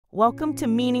Welcome to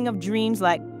Meaning of Dreams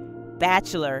like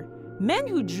Bachelor. Men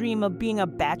who dream of being a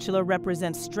bachelor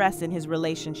represent stress in his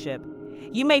relationship.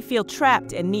 You may feel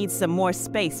trapped and need some more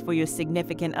space for your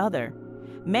significant other.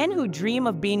 Men who dream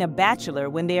of being a bachelor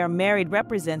when they are married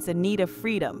represents a need of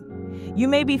freedom. You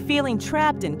may be feeling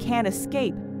trapped and can't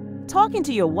escape. Talking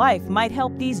to your wife might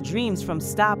help these dreams from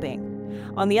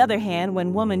stopping. On the other hand,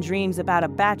 when woman dreams about a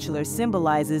bachelor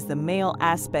symbolizes the male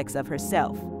aspects of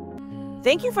herself.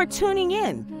 Thank you for tuning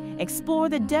in. Explore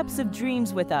the depths of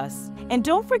dreams with us. And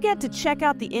don't forget to check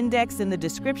out the index in the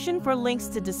description for links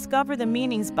to discover the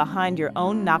meanings behind your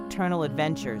own nocturnal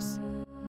adventures.